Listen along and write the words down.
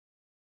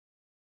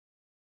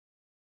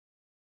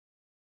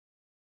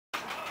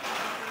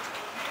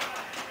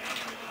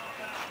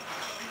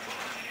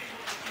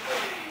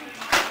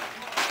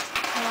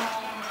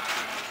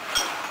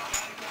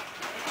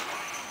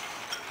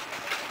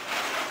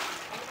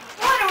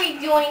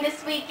doing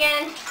this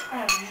weekend?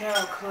 I have no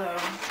clue.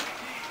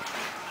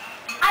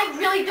 I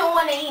really don't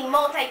want to eat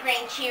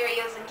multi-grain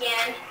Cheerios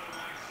again.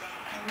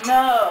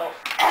 No.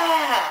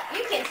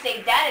 You can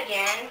say that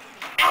again.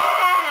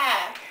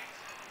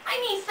 I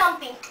need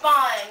something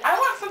fun. I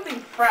want something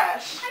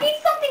fresh. I need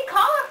something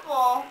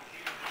colorful.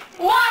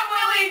 What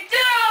will we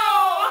do?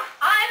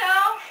 I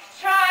know.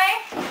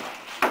 Try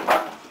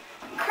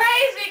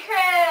Krazy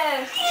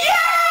Krisp! Yay!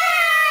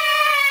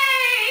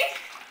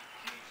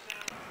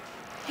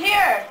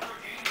 Here,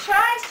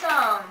 try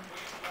some.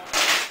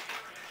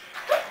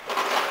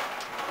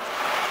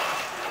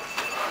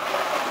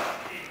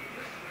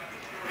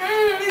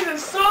 These are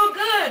so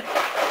good.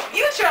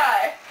 You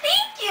try.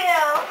 Thank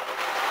you.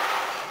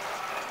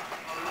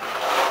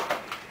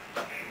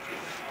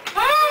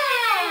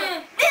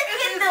 This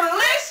is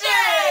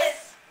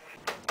delicious.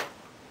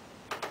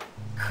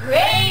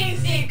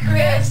 Krazy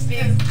Krisp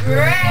is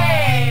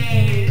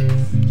great.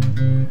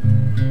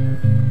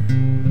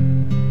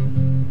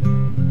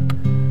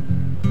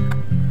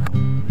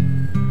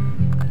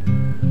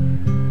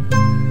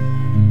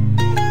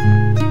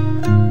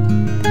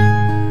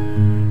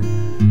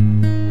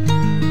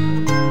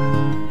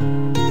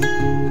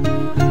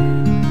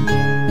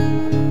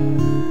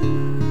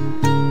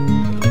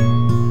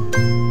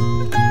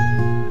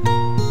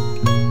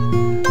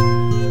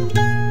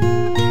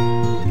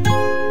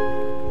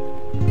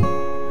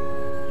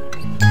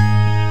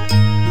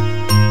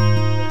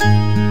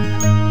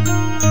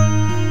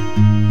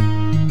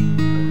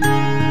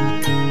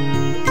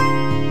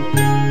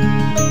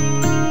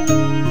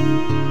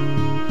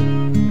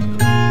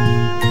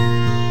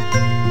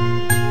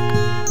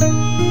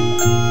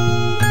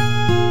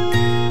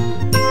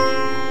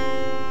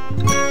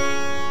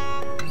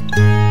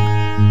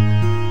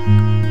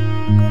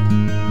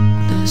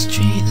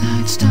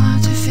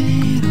 Start to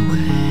fade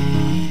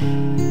away.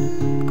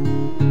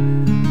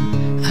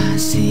 I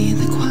see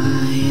the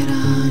quiet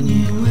on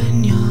you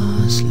when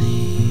you're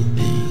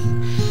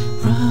sleeping,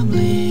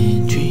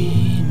 probably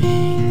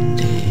dreaming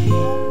day.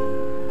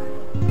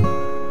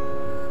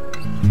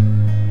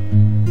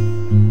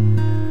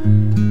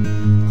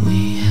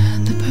 We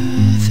had the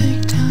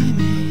perfect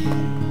timing.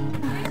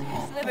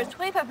 Delivers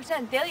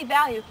 25% daily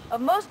value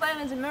of most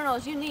vitamins and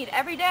minerals you need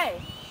every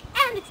day.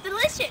 And it's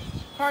delicious.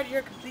 Part of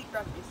your complete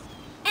breakfast.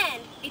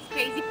 And it's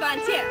crazy fun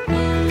too.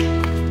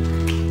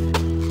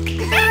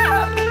 Is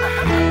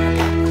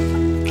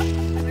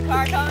the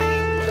car coming?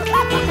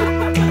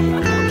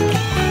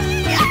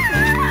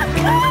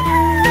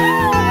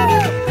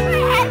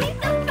 We're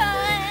having some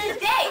fun.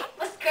 Today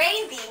was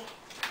crazy.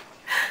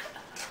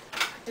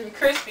 And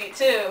crispy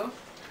too.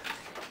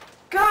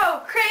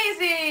 Go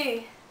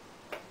Krazy!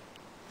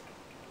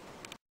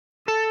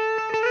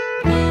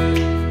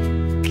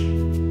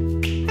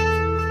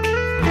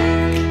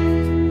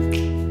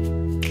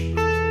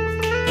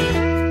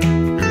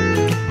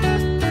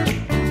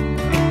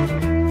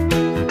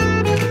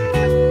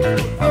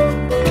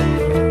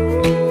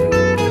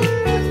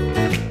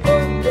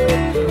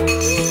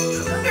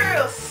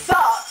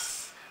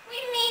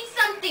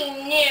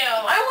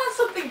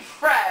 I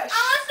Fresh.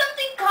 want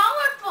something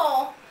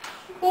colorful.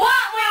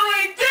 What will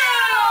we do?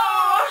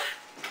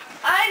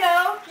 I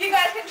know. You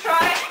guys can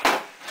try.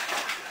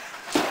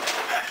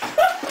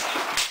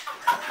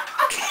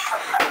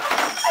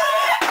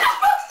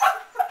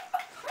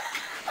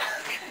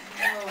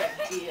 Oh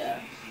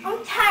dear.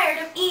 I'm tired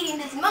of eating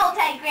these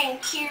multi-grain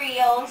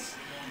Cheerios.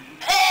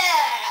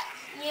 Ugh.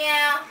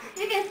 Yeah,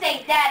 you can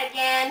say that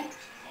again.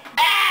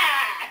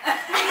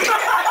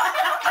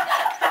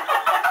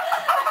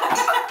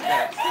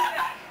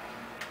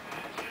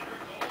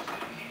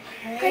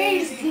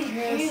 Krazy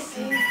Krisp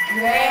is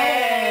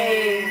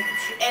great.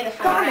 And the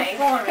frying.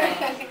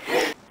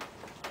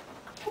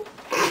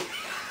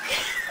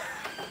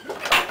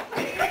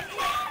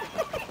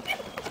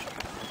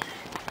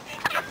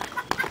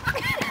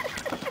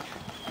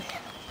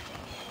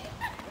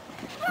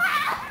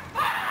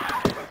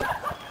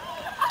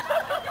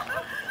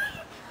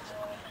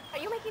 Are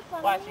you making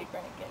fun Watch of me? it,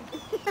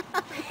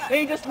 Franken.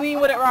 Then you just lean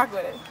with it, rock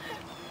with it.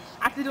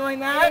 After doing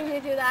that, And then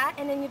you do that,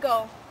 and then you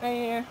go.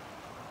 and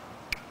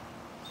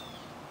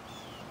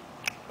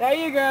there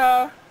you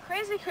go.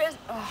 Krazy Krisp.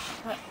 Oh,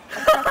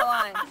 that's not the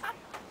lines.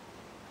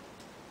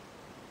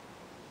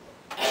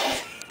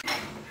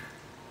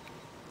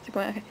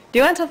 Okay. Do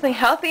you want something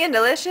healthy and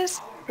delicious?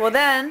 Well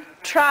then,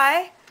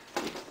 try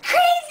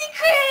Krazy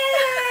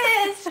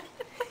Krisp!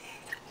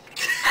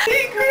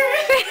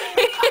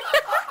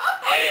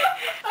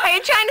 Are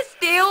you trying to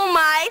steal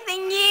my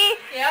thingy?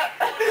 Yep.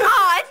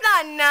 Oh, it's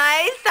not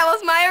nice. That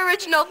was my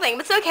original thing.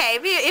 But it's okay.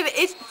 If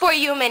it's for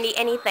you, Mindy,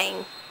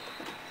 anything.